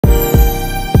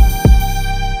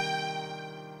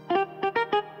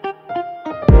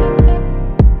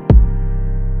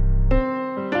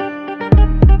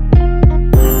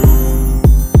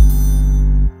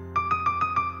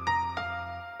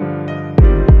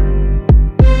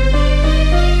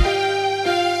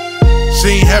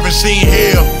Seen heaven, seen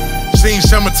hell, seen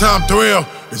summertime thrill.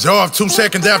 Dissolved 2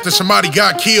 seconds after somebody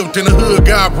got killed, then the hood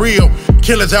got real.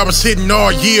 Killers I was sitting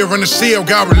all year in the cell,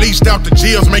 got released out the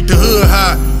jails, make the hood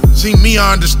hot. See me,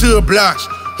 I understood blocks.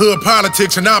 Hood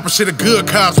politics and opposite of good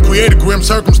cops. Create a grim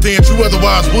circumstance you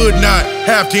otherwise would not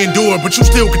have to endure, but you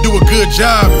still could do a good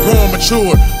job, growing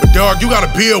mature. But dog, you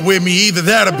gotta build with me, either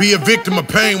that or be a victim of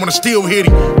pain when I still hit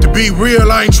him. To be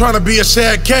real, I ain't trying to be a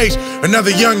sad case.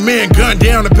 Another young man gunned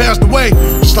down and passed away.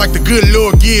 Just like the good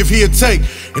Lord give, he'll take.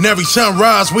 And every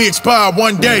sunrise we expire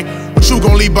one day. What you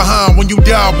gon' leave behind when you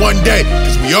die one day?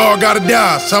 Cause we all gotta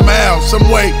die, somehow, some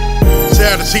way.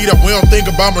 Sad to see that we don't think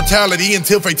about mortality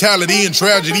until fatality and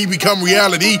tragedy become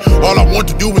reality. All I want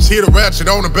to do is hit a ratchet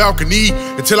on the balcony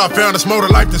until I found this more to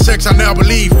life than sex I now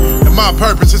believe. And my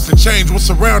purpose is to change what's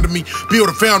surrounding me, build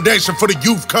a foundation for the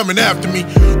youth coming after me.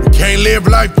 We can't live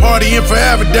life partying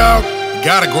forever, dog. We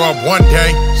gotta grow up one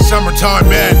day. Summertime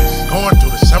madness, going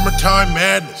through the summertime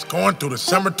madness, going through the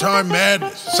summertime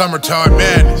madness, summertime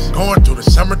madness, going through the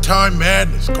summertime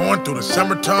madness, going through the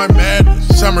summertime madness,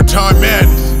 summertime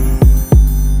madness.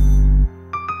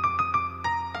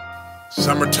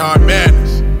 Summertime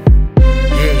madness.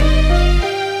 Yeah.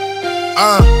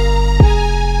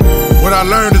 What I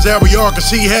learned is that we all can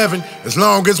see heaven as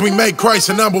long as we make Christ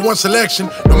the #1 selection.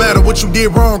 No matter what you did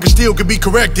wrong, it still could be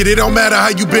corrected. It don't matter how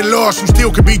you been lost, you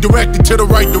still could be directed to the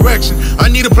right direction. I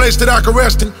need a place that I can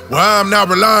rest in, where I'm not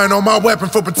relying on my weapon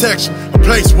for protection. A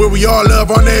place where we all love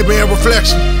our neighbor in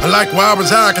reflection. Unlike where I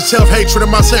reside, cause self-hatred in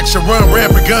my section run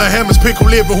rampant. Gun hammers, pickle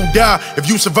liver who die. If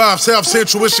you survive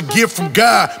South-Central, it's a gift from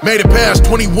God. Made it past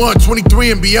 21, 23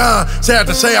 and beyond. Sad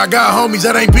to say I got homies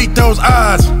that ain't beat those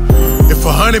odds. If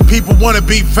 100 people wanna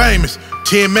be famous,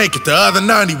 10 make it, the other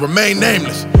 90 remain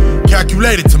nameless.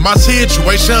 Calculated to my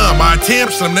situation, my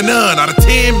attempts slim to none. Out of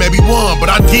 10, maybe 1, but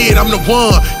I did, I'm the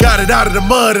one. Got it out of the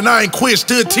mud and I ain't quit,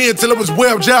 stood 10 till it was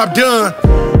well, job done.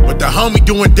 But the homie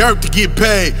doing dirt to get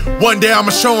paid. One day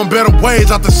I'ma show him better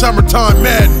ways out the summertime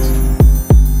madness.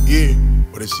 Yeah,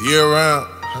 but it's year round,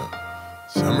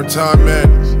 Summertime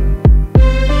madness.